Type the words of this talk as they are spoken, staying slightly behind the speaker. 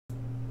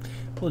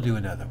We'll do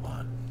another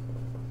one.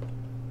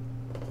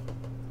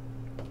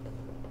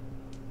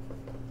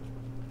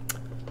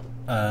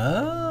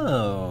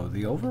 Oh,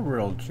 the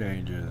overworld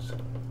changes.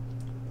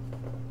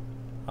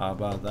 How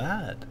about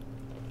that?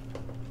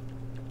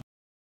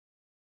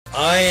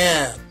 I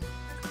am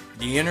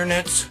the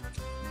internet's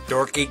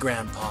dorky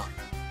grandpa.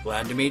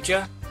 Glad to meet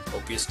ya.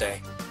 Hope you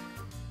stay.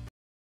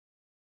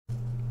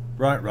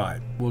 Right.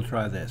 We'll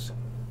try this.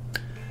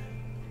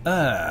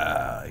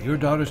 Your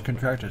daughter's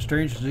contracted a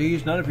strange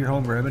disease. None of your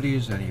home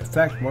remedies any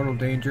effect. Mortal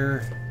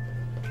danger.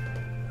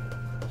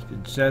 It's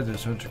been said that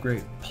such a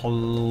great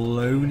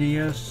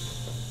Polonius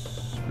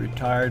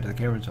retired to the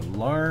caverns of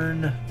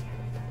LARN.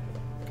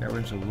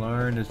 Caverns of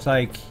LARN. It's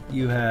like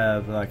you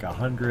have like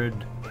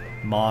 100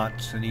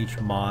 mods, and each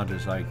mod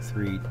is like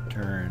 3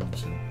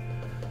 turns, and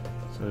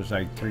so there's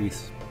like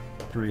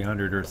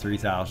 300 or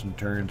 3,000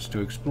 turns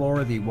to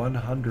explore the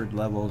 100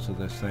 levels of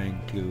this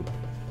thing to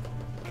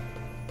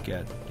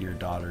get your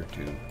daughter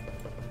to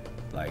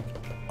like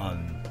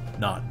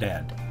not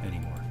dead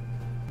anymore.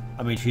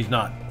 I mean, she's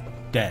not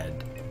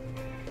dead,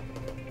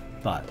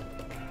 but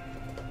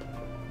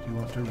you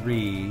want to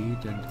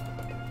read and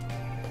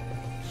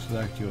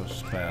select your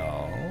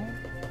spell.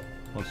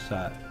 What's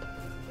that?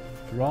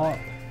 Draw.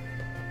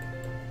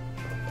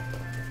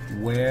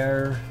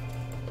 Wear.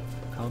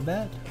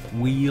 Combat.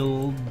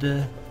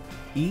 Wield.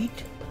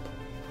 Eat.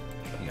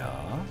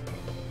 Yeah.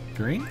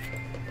 Drink.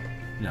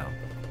 No.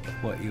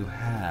 What you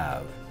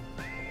have.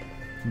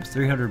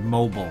 300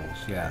 mobuls.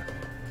 Yeah.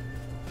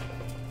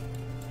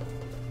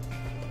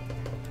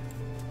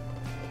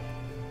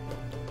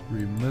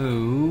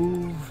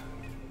 Remove.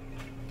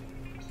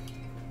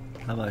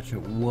 How much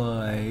it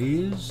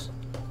weighs?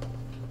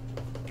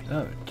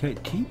 Oh,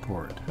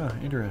 T-port. Huh,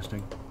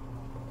 interesting.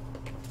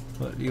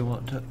 What do you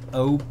want to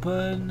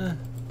open?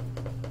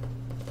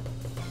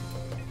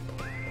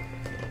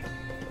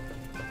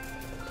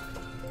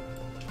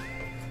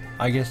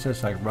 I guess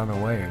that's like run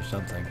away or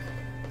something.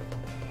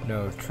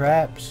 No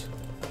traps.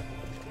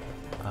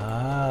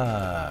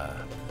 Ah.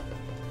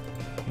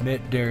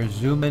 Mit der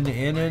zoomen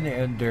innen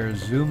and der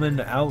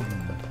zoomen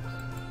outen.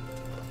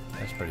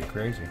 That's pretty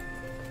crazy.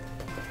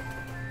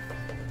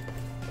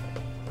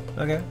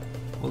 Okay,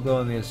 we'll go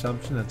on the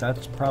assumption that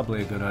that's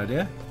probably a good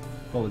idea.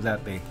 What would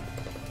that be?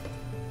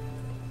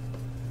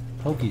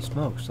 Hokey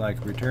smokes,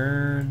 like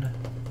return,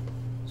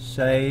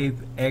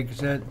 save,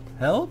 exit,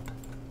 help?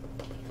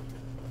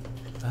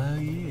 Oh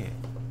yeah.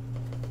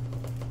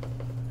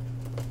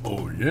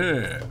 Oh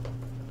yeah.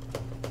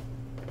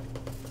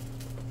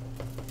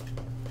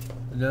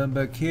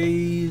 Number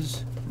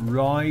keys,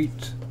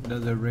 right,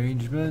 another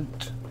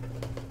arrangement,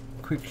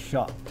 quick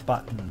shot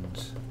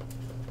buttons.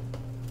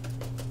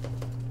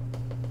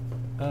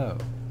 Oh.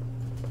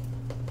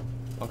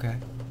 Okay.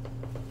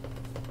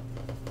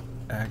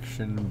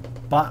 Action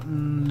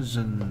buttons,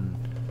 and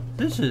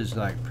this is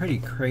like pretty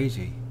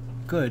crazy.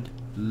 Good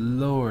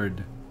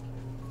lord.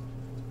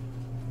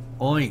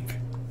 Oink.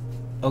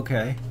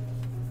 Okay.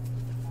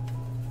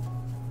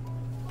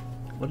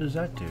 What does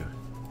that do?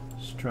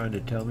 It's trying to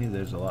tell me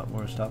there's a lot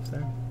more stuff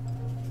there?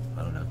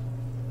 I don't know.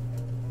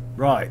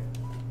 Right.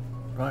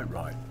 Right.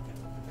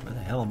 Where the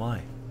hell am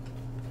I?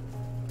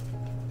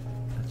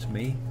 That's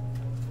me?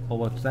 Well,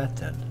 what's that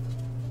then?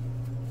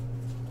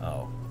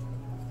 Oh.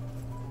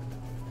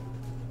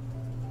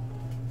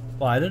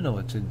 Well, I don't know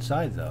what's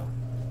inside though.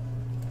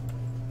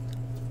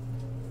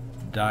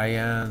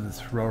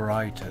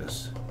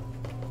 Dianthritis.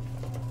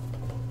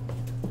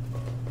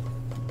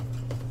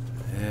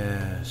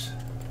 Yes.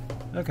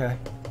 Okay.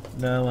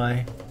 No,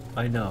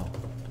 I know.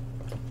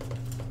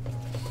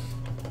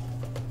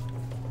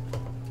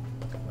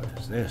 What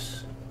is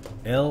this?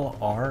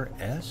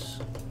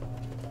 LRS?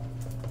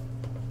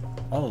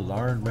 Oh,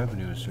 LARN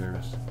Revenue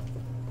Service.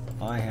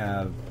 I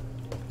have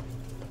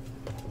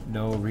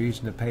no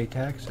reason to pay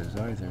taxes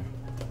either.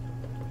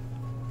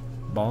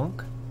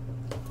 Bonk?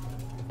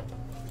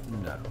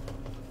 No.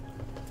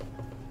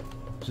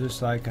 Is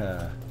this like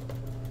a...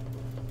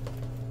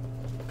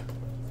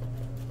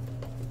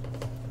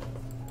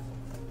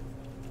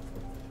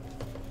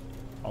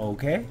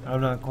 Okay,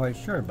 I'm not quite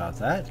sure about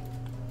that.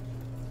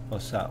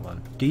 What's that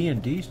one?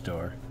 D&D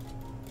store?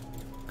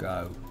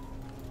 Go.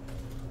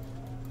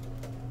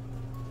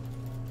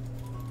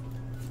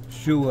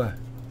 Sure.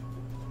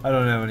 I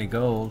don't have any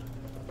gold.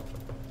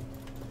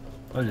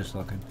 I'm just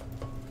looking.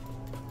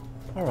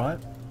 Alright.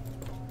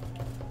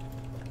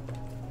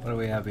 What do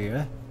we have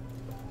here?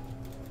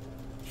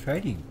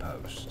 Trading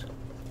post.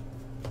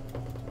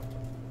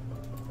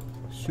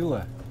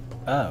 Sure.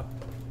 Oh,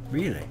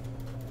 really?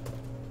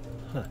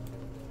 Huh.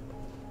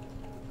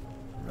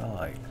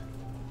 Right.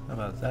 How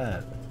about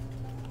that?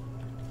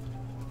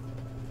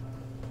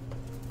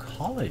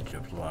 College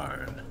of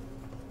LARN.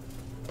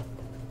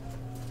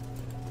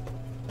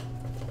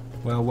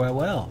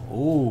 Well.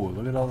 Oh,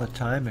 look at all the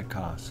time it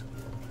costs.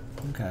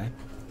 Okay.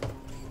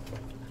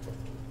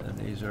 And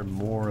these are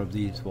more of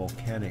these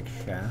volcanic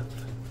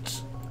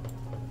shafts.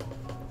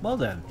 Well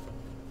then.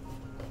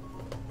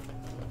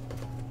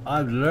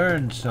 I've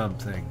learned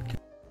something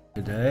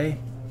today.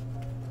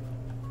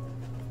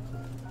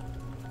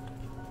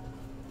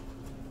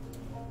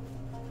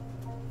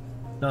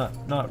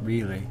 Not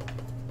really.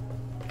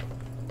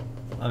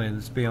 I mean,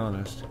 let's be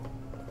honest.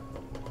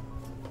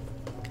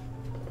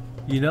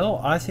 You know,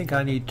 I think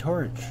I need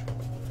torch.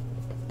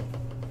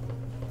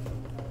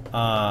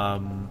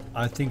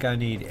 I think I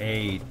need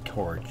a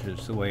torch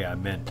is the way I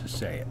meant to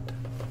say it.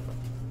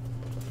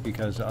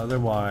 Because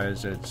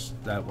otherwise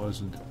that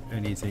wasn't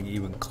anything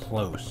even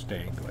close to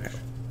English.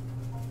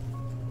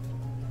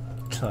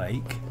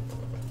 Take.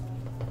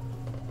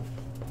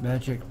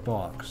 Magic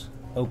box.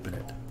 Open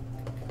it.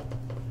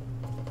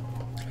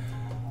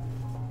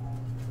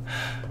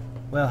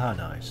 Well, how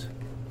nice.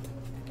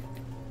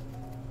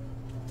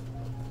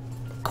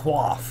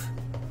 Quaff.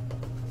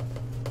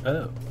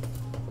 Oh.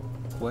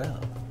 Well.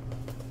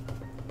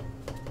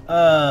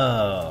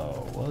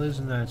 Oh. Well,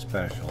 isn't that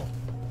special?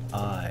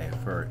 I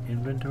for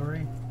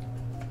inventory?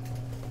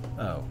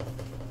 Oh.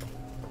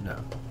 No.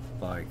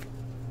 Like.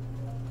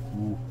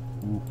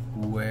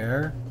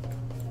 Where?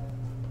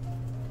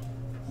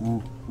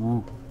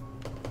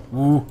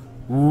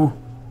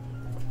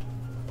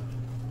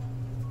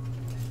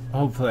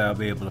 Hopefully I'll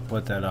be able to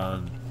put that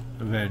on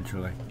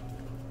eventually.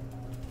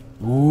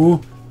 Ooh.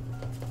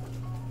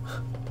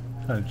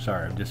 I'm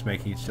sorry, I'm just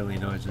making silly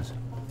noises.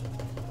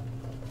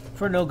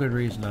 For no good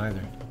reason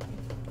either.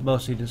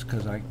 Mostly just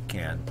because I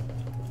can.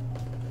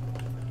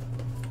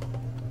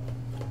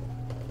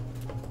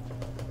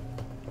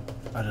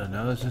 I don't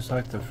know, is this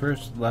like the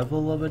first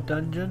level of a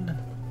dungeon?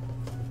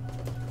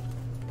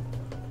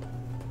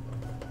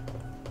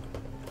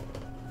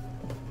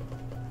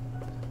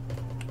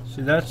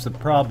 See, that's the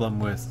problem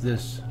with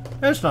this.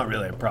 It's not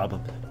really a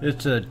problem.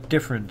 It's a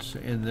difference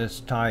in this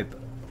type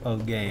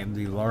of game,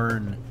 the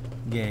LARN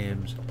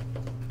games,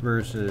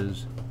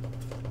 versus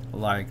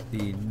like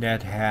the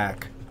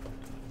NetHack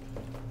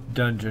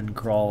dungeon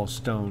crawl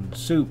stone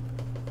soup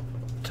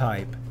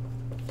type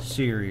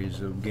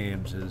series of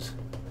games is.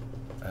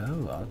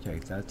 Oh, I'll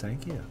take that,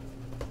 thank you.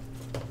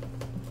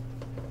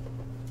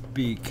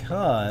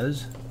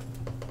 Because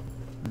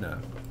no.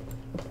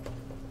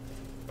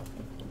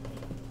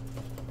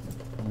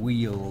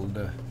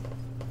 Wield.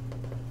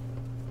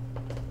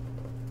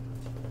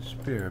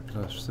 Spirit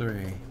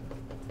 +3.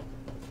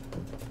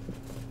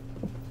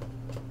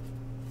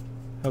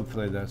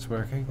 Hopefully that's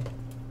working.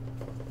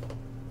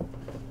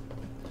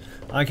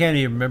 I can't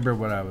even remember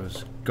what I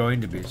was going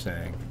to be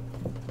saying.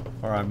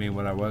 Or I mean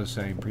what I was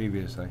saying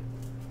previously.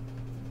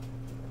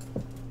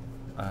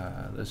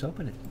 Let's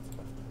open it.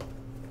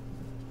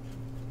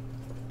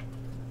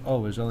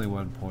 Oh, there's only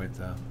one point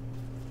though.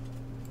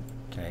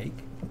 Take.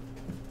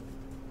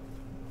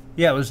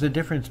 Yeah, it was the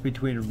difference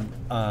between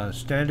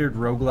standard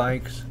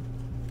roguelikes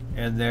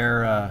and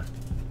their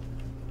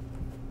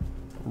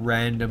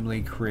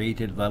randomly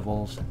created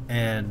levels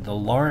and the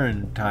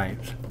LARN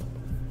types,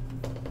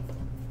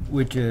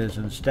 which is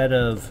instead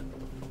of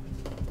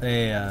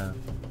a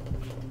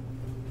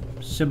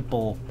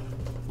simple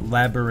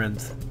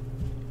labyrinth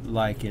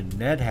like in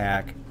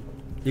NetHack,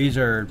 the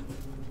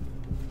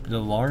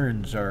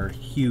LARNs are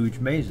huge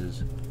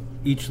mazes.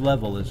 Each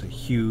level is a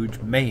huge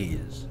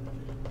maze.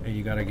 And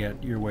you got to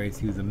get your way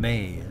through the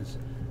maze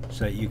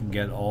so that you can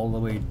get all the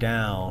way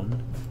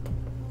down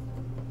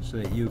so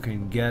that you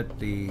can get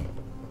the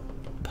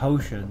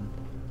potion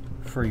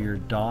for your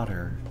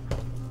daughter.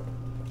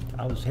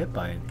 I was hit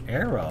by an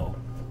arrow.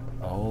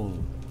 Oh,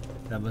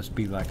 that must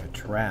be like a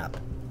trap.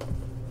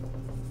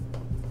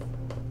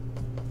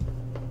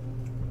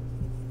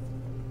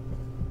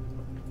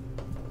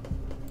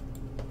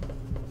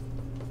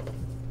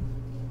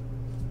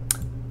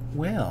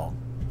 Well,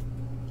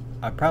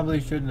 I probably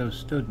shouldn't have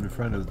stood in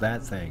front of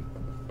that thing.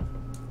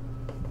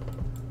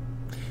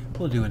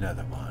 We'll do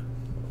another one.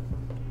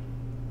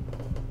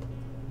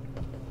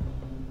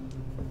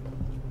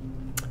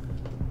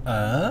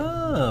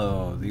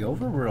 Oh, the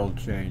overworld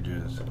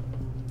changes.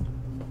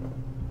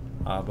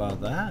 How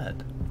about that?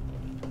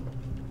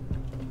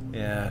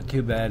 Yeah,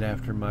 too bad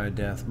after my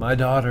death. My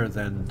daughter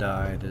then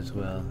died as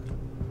well.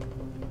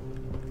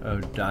 Oh,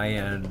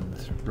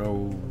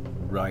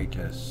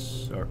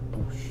 dianthritis. Or,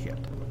 oh shit.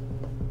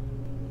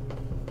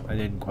 I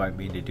didn't quite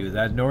mean to do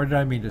that, nor did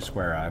I mean to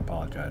swear. I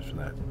apologize for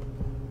that.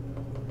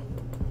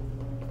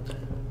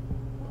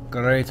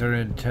 Greater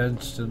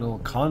intestinal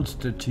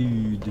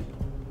constitude.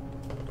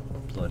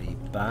 Bloody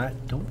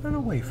bat. Don't run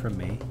away from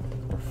me.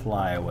 Or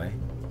fly away.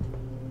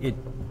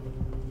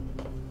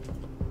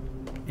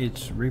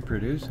 It's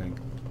reproducing.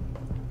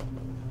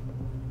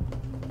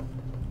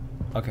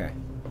 Okay.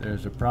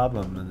 There's a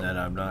problem in that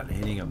I'm not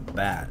hitting a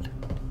bat.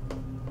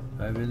 Do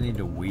I really need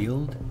to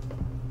wield?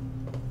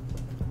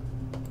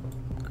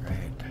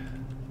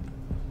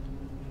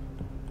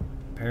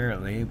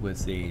 Apparently,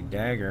 with the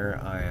dagger,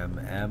 I am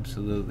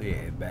absolutely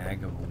a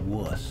bag of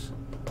wuss.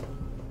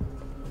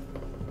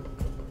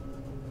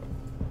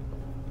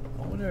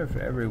 I wonder if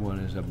everyone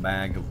is a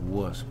bag of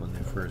wuss when they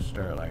first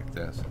start like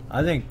this.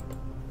 I think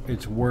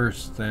it's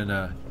worse than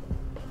a...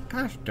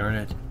 Gosh darn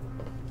it.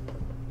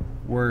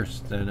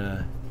 Worse than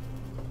a...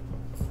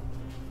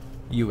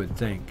 You would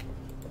think.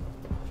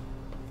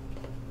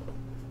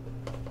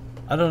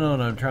 I don't know what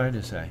I'm trying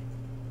to say.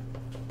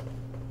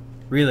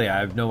 Really, I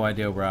have no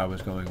idea where I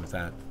was going with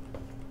that.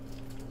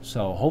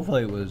 So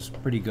hopefully it was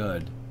pretty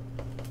good.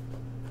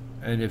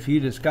 And if you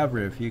discover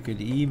it, if you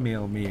could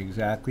email me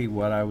exactly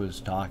what I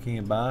was talking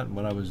about and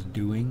what I was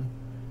doing,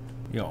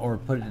 you know, or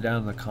put it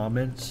down in the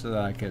comments so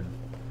that I could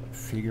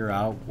figure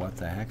out what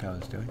the heck I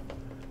was doing.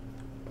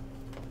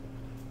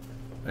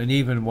 And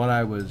even what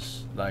I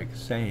was, like,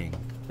 saying,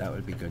 that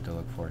would be good to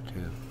look for,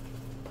 too.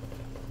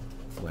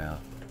 Well.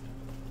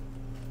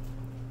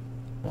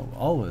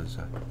 Oh,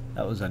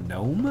 that was a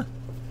gnome?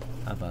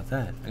 How about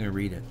that? I'm going to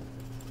read it.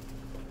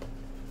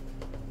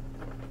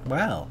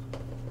 Wow.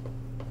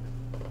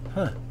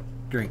 Huh.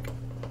 Drink.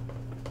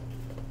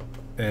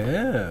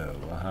 Oh,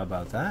 well, how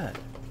about that?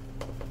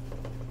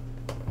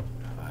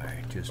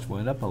 I just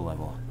went up a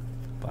level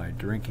by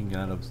drinking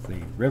out of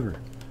the river.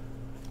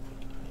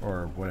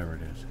 Or whatever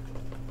it is.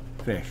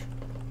 Fish.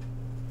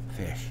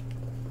 Fish.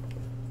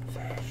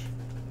 Fish.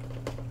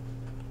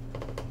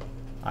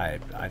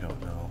 I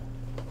don't know.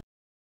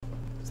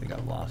 I think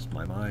I've lost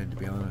my mind, to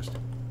be honest.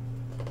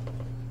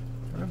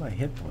 Where are my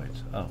hit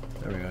points? Oh,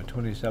 there we go.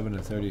 27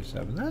 to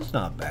 37. That's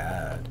not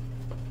bad.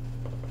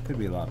 Could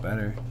be a lot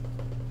better.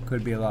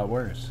 Could be a lot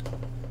worse.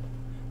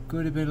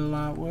 Could have been a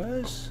lot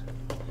worse.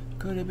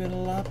 Could have been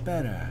a lot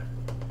better.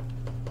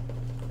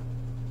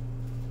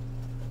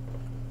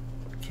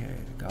 Okay,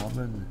 the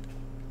goblin.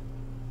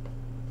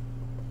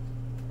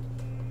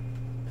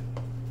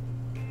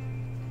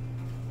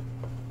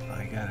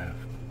 I gotta...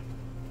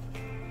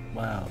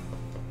 Wow.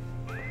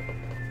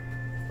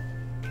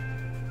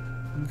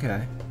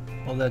 Okay.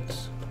 Well,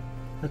 that's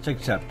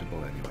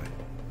acceptable anyway.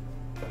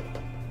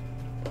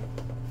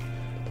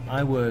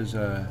 I was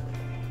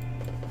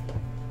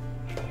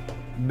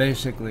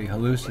basically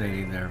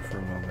hallucinating there for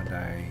a moment.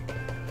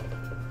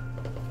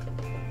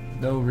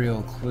 No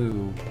real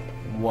clue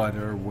what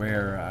or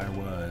where I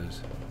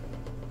was.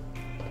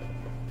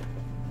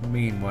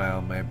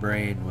 Meanwhile, my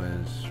brain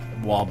was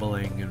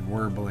wobbling and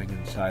warbling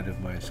inside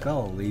of my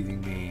skull,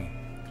 leaving me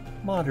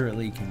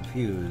moderately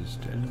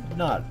confused and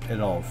not at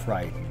all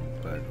frightened,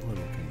 but a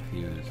little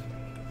confused.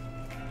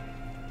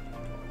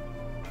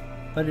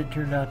 But it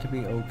turned out to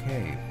be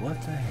okay.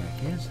 What the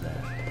heck is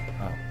that?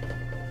 Oh.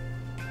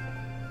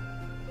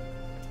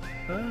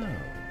 Oh.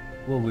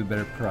 Well, we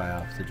better pry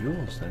off the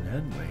jewels then,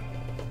 hadn't we?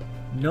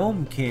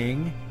 Gnome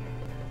King.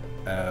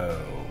 Oh.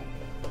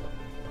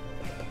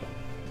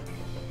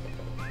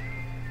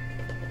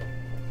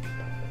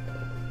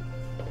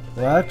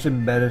 Well, that's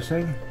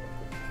embarrassing.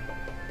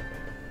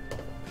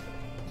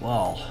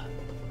 Well.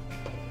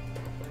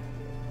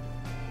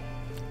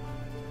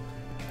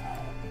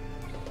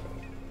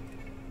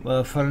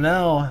 Well, for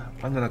now,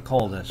 I'm going to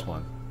call this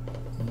one.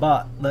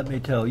 But, let me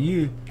tell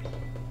you,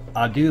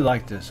 I do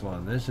like this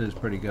one. This is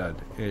pretty good.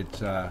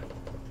 It's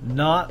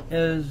not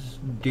as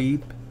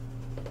deep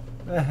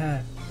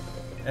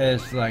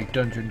as, like,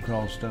 Dungeon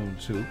Crawl Stone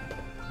Soup.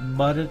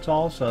 But it's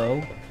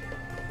also,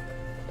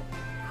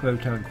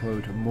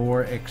 quote-unquote,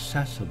 more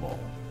accessible.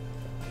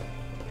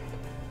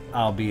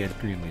 Albeit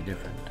extremely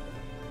different.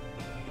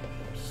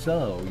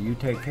 So, you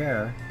take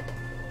care.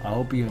 I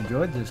hope you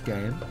enjoyed this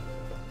game.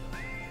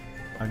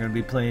 I'm going to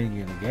be playing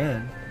it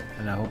again,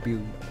 and I hope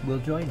you will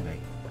join me.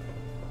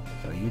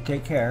 So you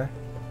take care.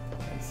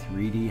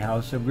 3D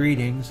House of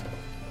Greetings.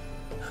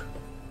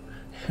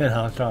 And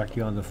I'll talk to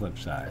you on the flip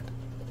side.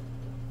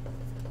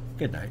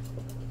 Good night.